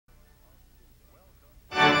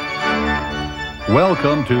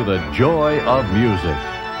Welcome to the Joy of Music,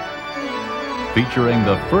 featuring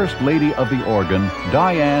the First Lady of the Organ,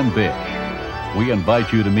 Diane Bish. We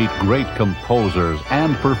invite you to meet great composers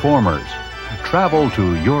and performers. Travel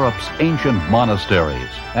to Europe's ancient monasteries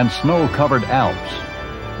and snow-covered Alps.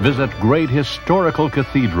 Visit great historical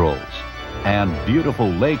cathedrals and beautiful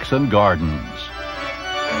lakes and gardens.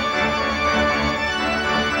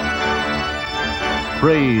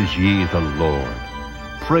 Praise ye the Lord.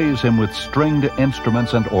 Praise him with stringed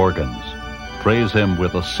instruments and organs. Praise him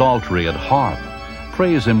with a psaltery and harp.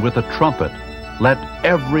 Praise him with a trumpet. Let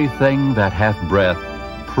everything that hath breath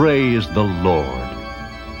praise the Lord.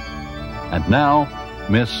 And now,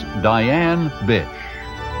 Miss Diane Bish.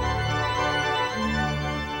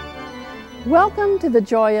 Welcome to the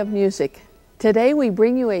Joy of Music. Today we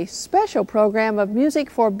bring you a special program of music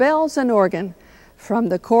for bells and organ from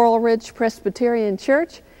the Coral Ridge Presbyterian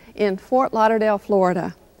Church in Fort Lauderdale,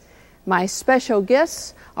 Florida. My special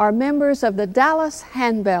guests are members of the Dallas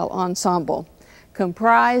Handbell Ensemble,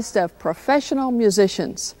 comprised of professional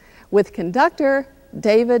musicians, with conductor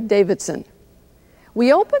David Davidson.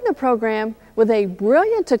 We open the program with a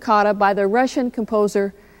brilliant toccata by the Russian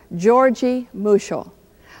composer Georgy Mushel.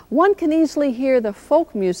 One can easily hear the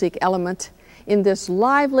folk music element in this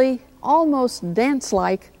lively, almost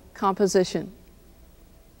dance-like composition.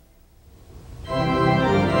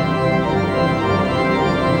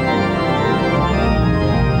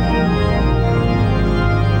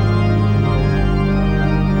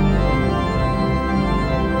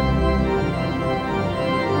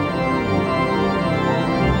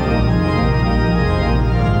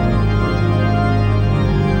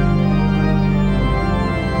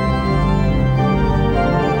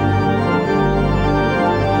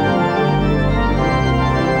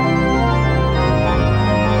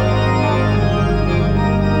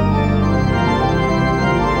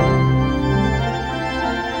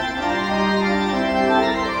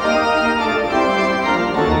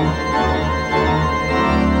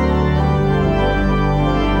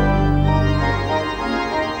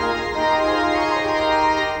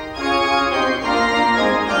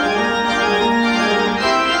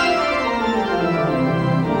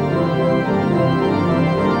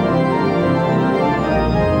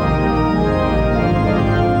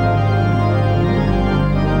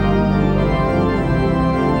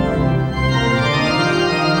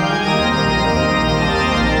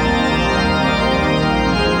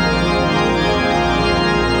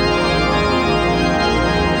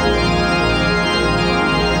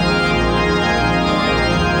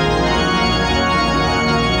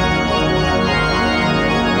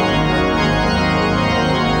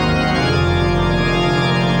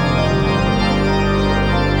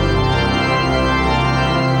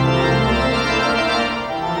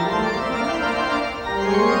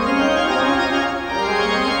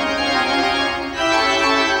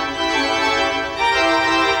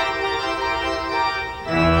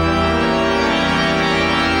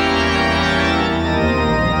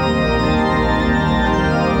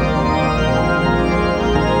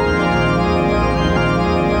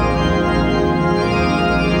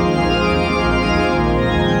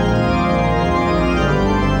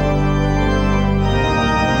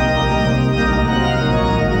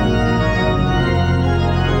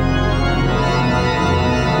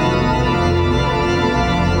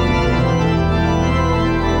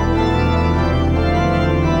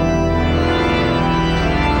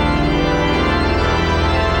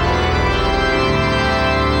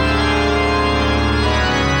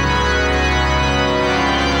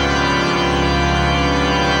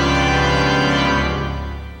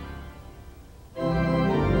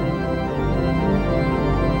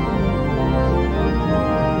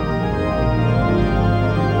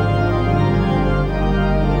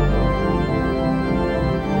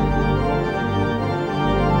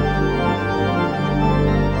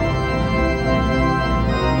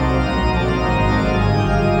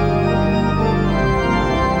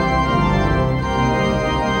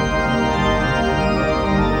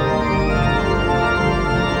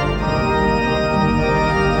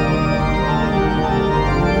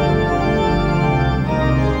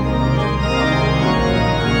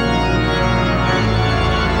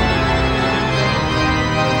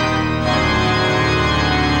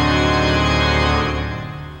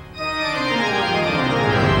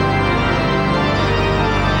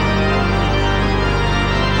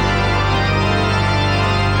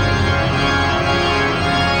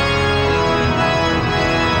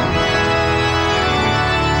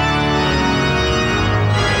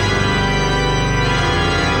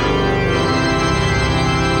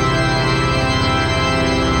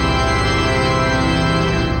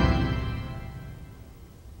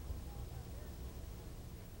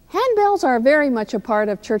 Bells are very much a part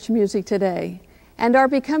of church music today and are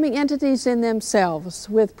becoming entities in themselves,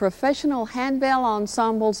 with professional handbell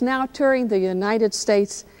ensembles now touring the United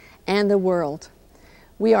States and the world.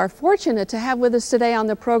 We are fortunate to have with us today on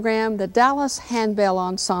the program the Dallas Handbell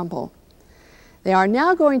Ensemble. They are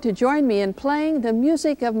now going to join me in playing the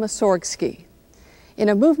music of Mussorgsky in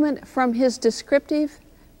a movement from his descriptive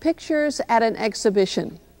Pictures at an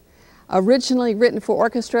Exhibition. Originally written for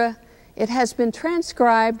orchestra, it has been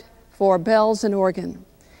transcribed for bells and organ.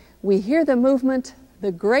 We hear the movement,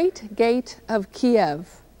 The Great Gate of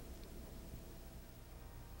Kiev.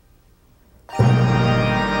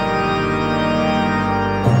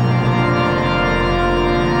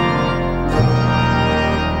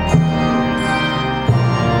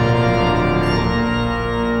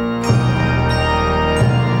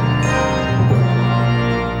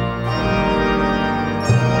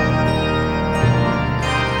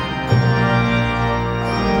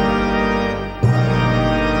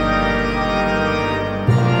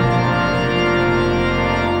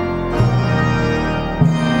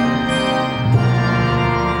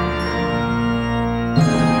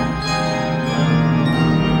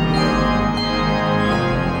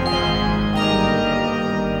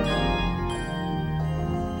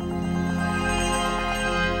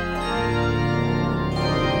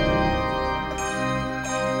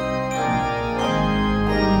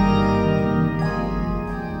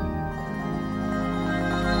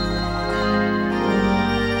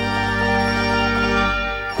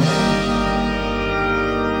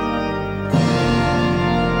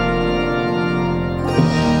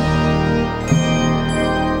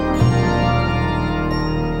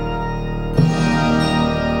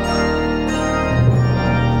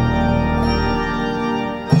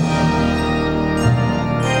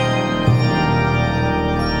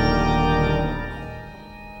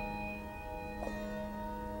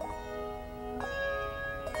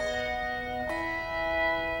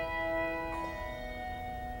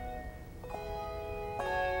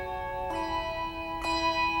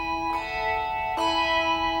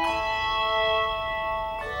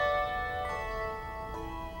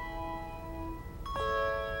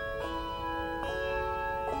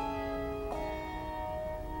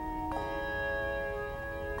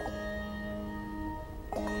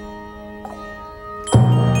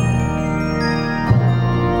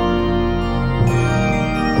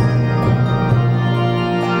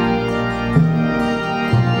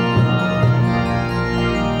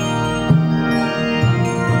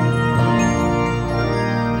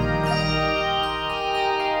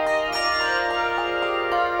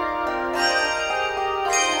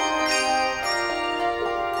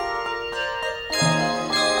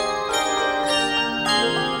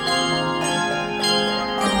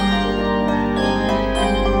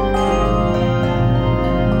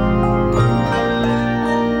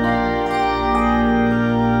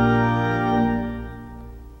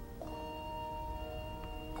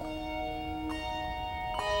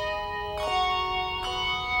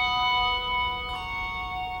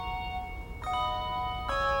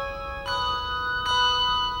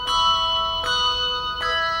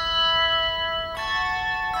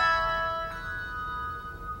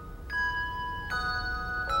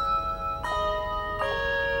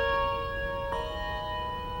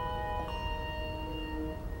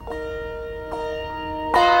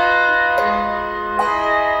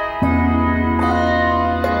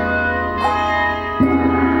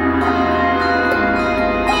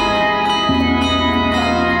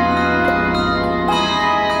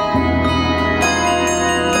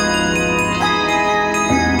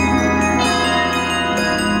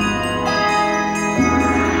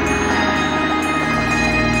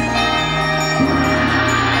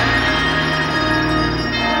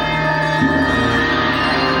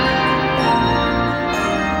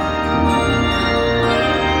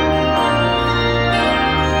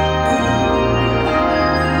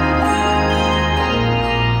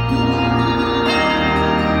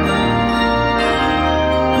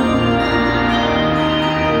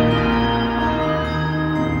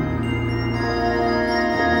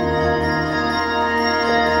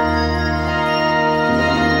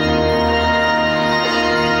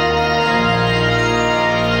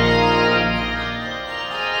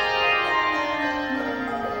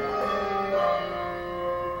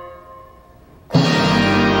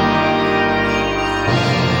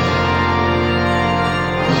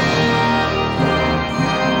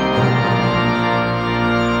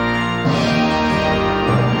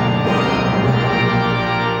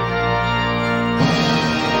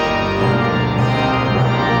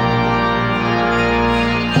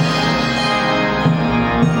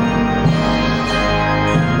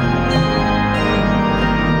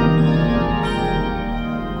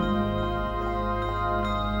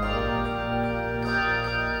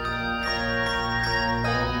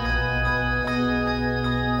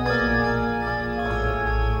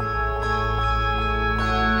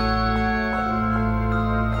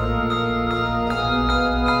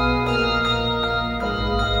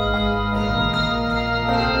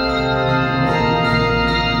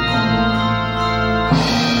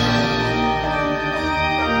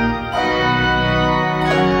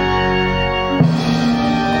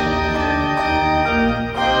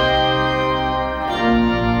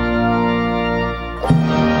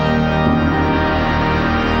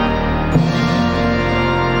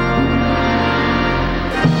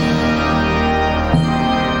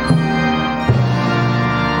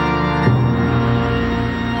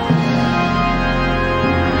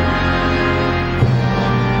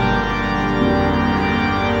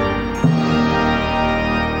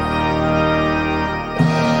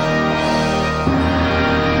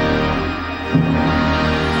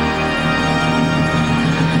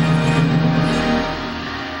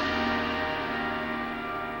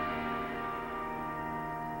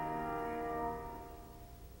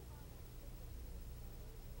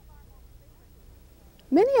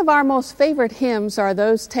 Many of our most favorite hymns are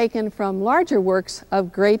those taken from larger works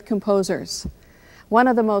of great composers. One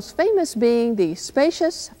of the most famous being the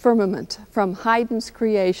Spacious Firmament from Haydn's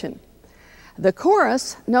Creation. The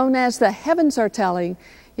chorus, known as the Heavens Are Telling,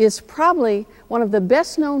 is probably one of the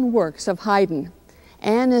best-known works of Haydn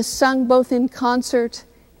and is sung both in concert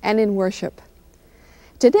and in worship.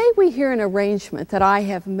 Today we hear an arrangement that I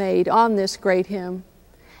have made on this great hymn,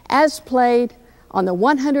 as played on the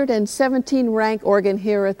 117 rank organ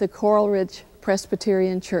here at the Coral Ridge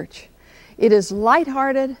Presbyterian Church. It is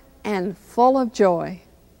lighthearted and full of joy.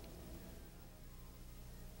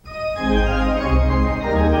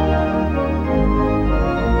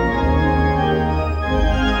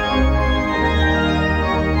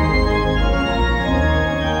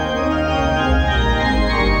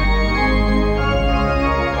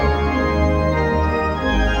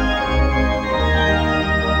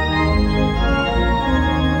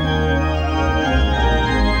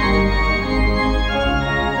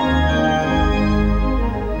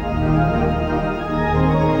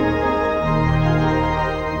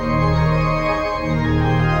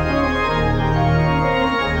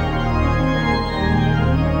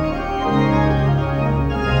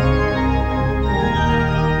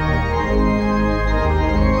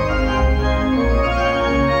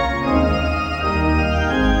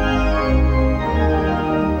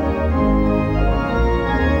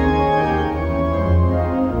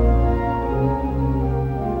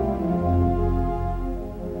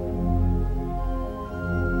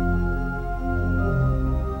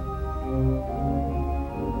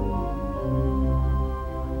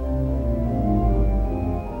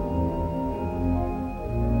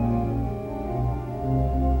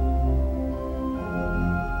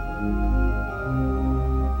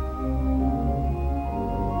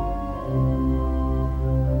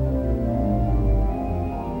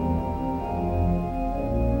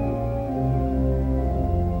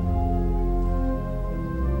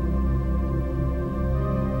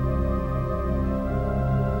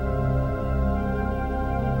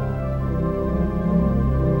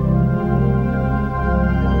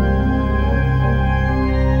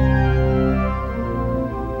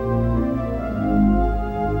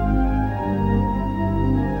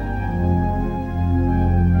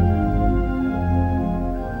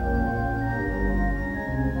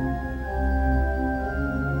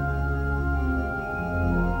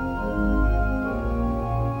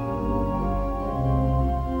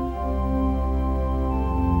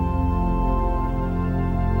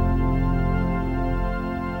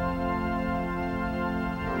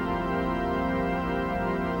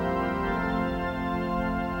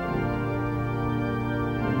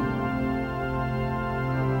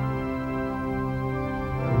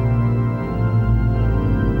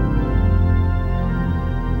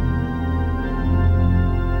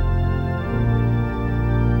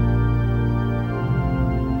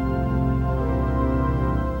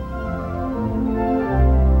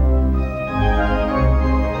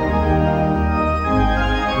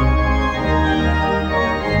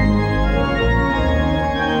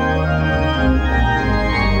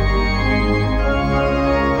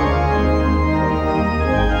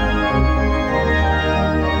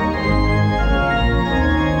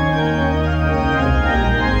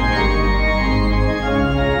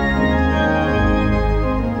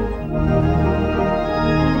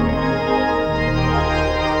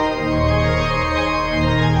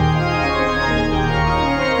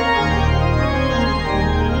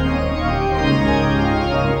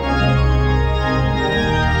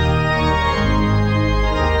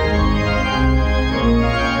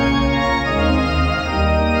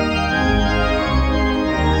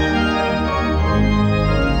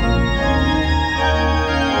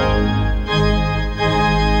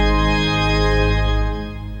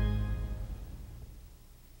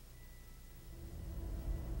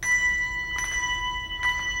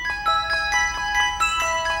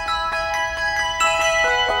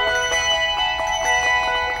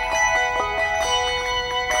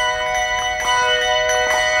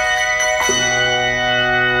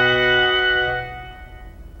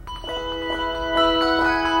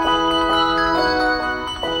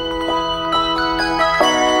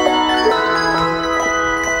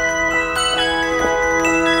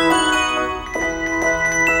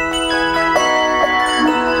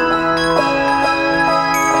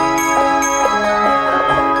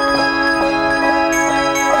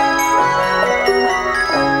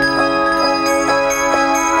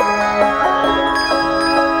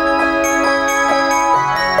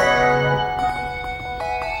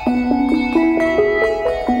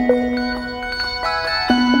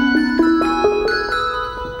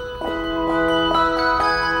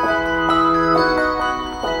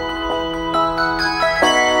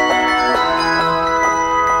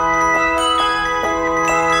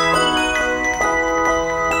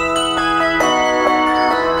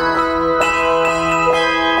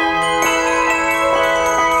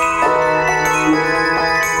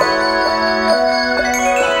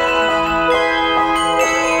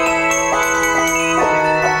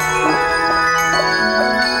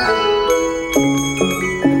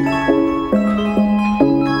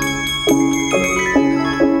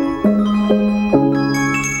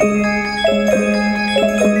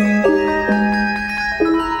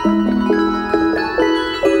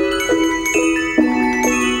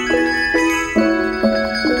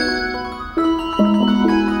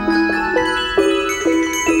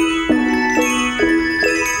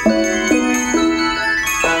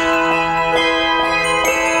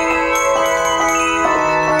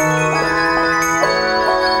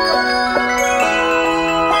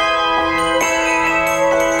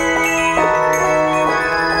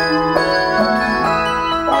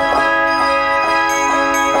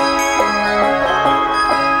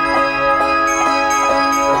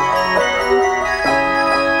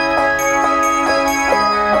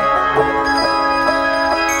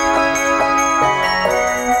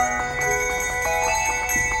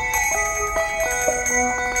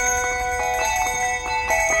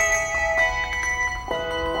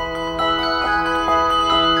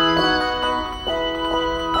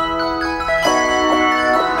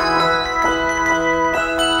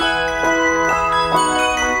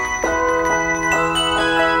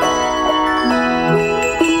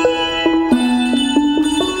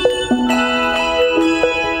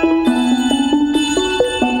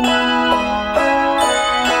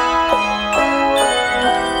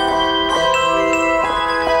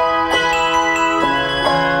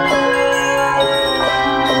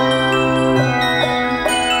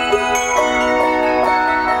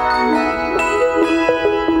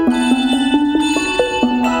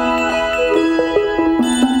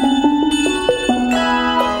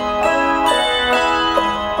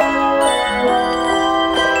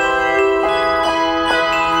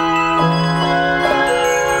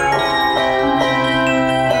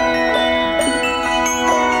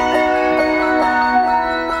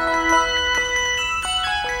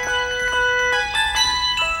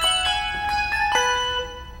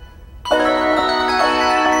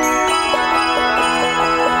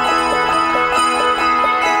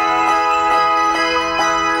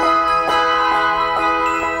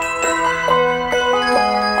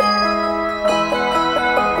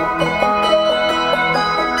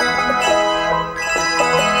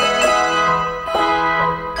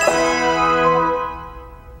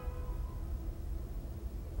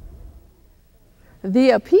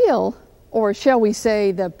 The appeal, or shall we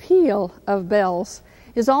say the peal of bells,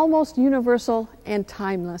 is almost universal and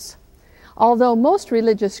timeless, although most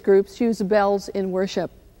religious groups use bells in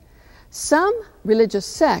worship. Some religious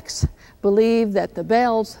sects believe that the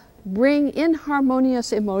bells bring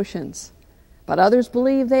inharmonious emotions, but others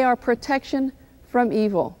believe they are protection from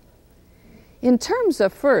evil. In terms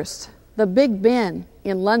of first, the Big Ben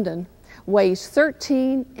in London weighs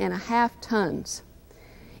 13.5 tons.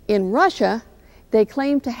 In Russia, they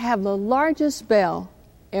claim to have the largest bell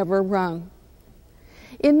ever rung.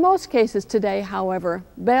 In most cases today, however,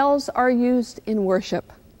 bells are used in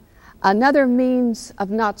worship, another means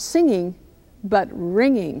of not singing, but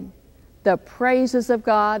ringing the praises of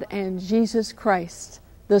God and Jesus Christ,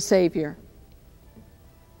 the Savior.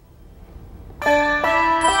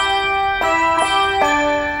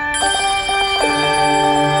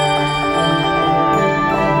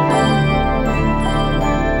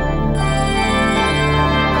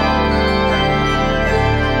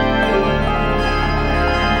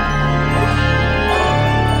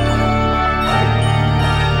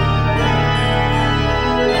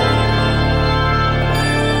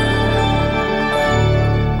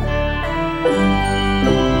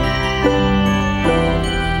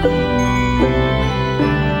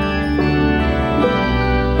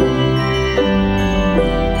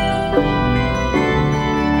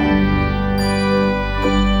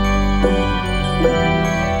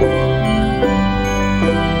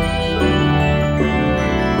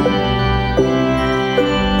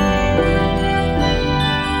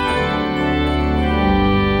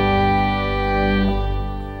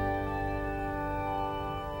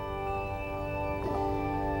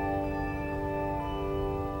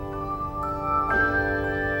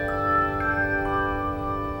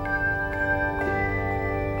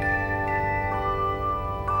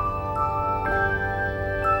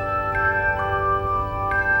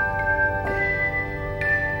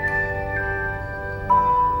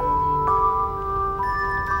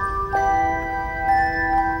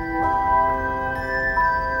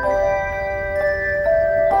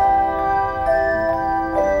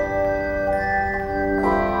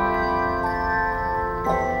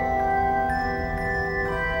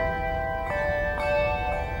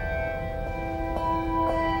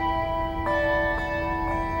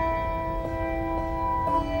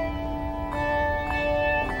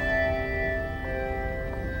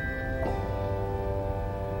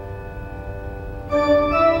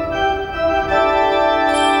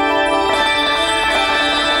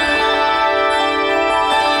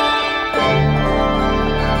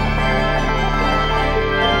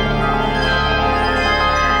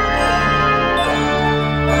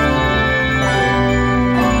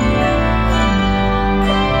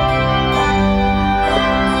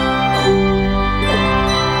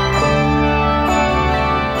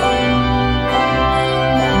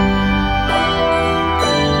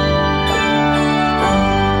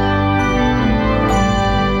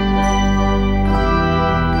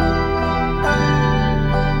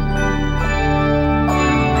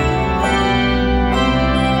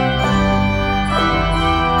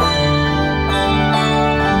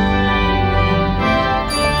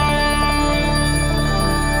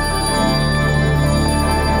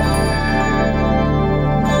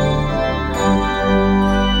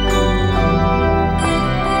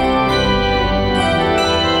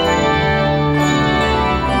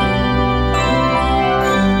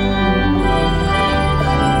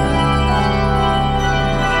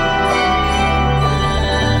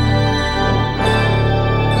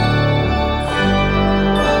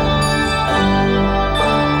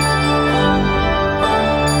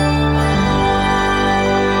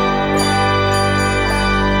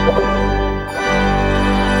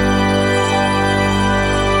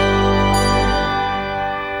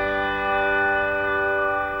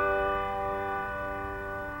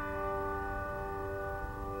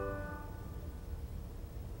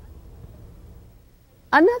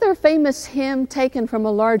 Another famous hymn taken from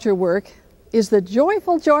a larger work is the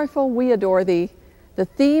Joyful, Joyful, We Adore Thee, the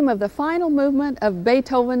theme of the final movement of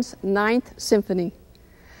Beethoven's Ninth Symphony.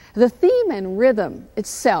 The theme and rhythm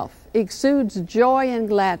itself exudes joy and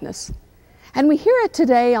gladness, and we hear it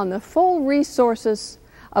today on the full resources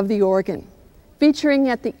of the organ, featuring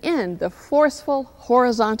at the end the forceful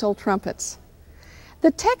horizontal trumpets.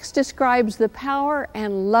 The text describes the power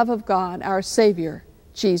and love of God, our Savior,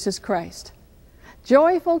 Jesus Christ.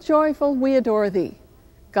 Joyful, joyful, we adore Thee,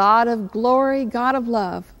 God of glory, God of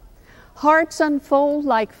love. Hearts unfold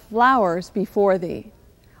like flowers before Thee,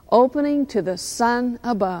 opening to the sun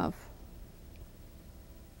above.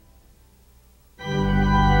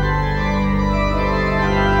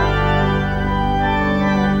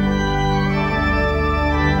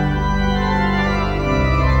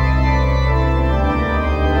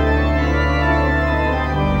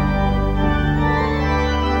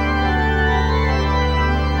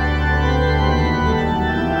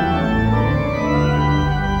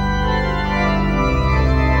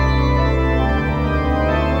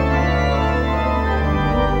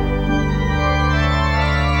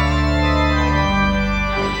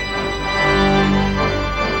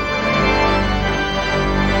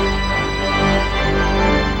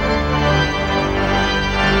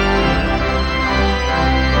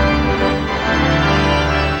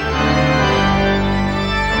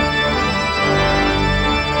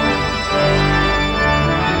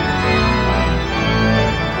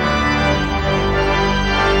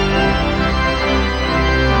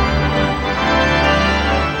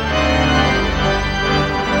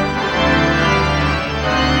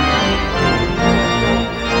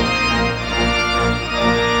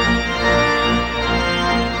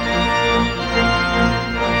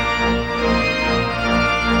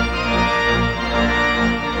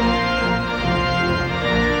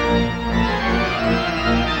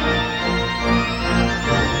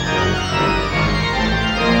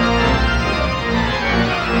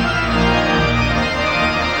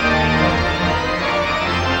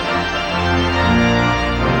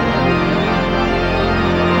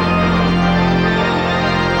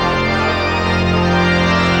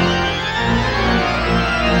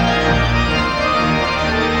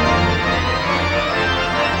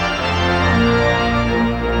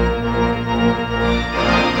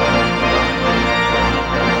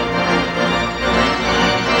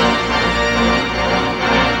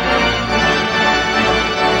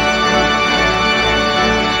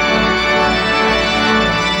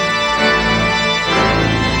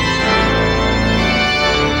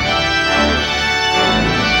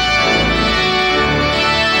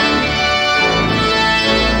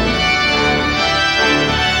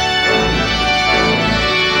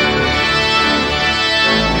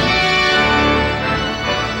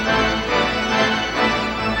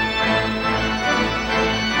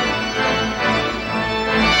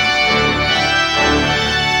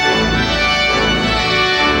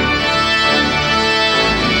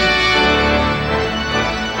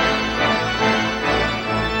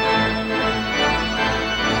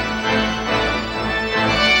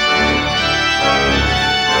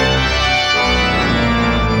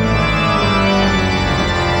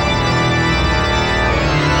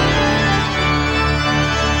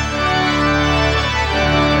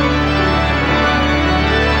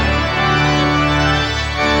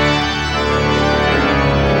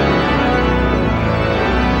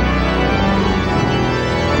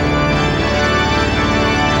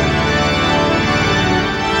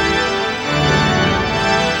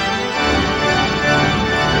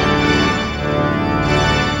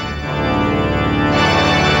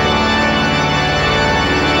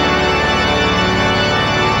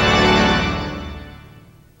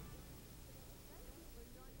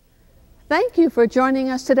 Thank you for joining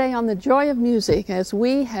us today on The Joy of Music as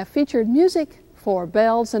we have featured music for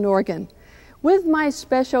bells and organ with my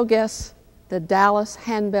special guests, the Dallas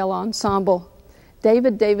Handbell Ensemble,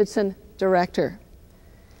 David Davidson, director.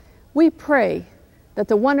 We pray that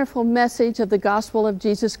the wonderful message of the gospel of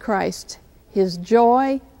Jesus Christ, His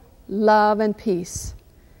joy, love, and peace,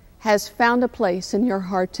 has found a place in your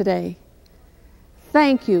heart today.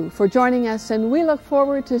 Thank you for joining us, and we look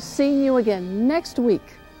forward to seeing you again next week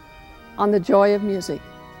on The Joy of Music.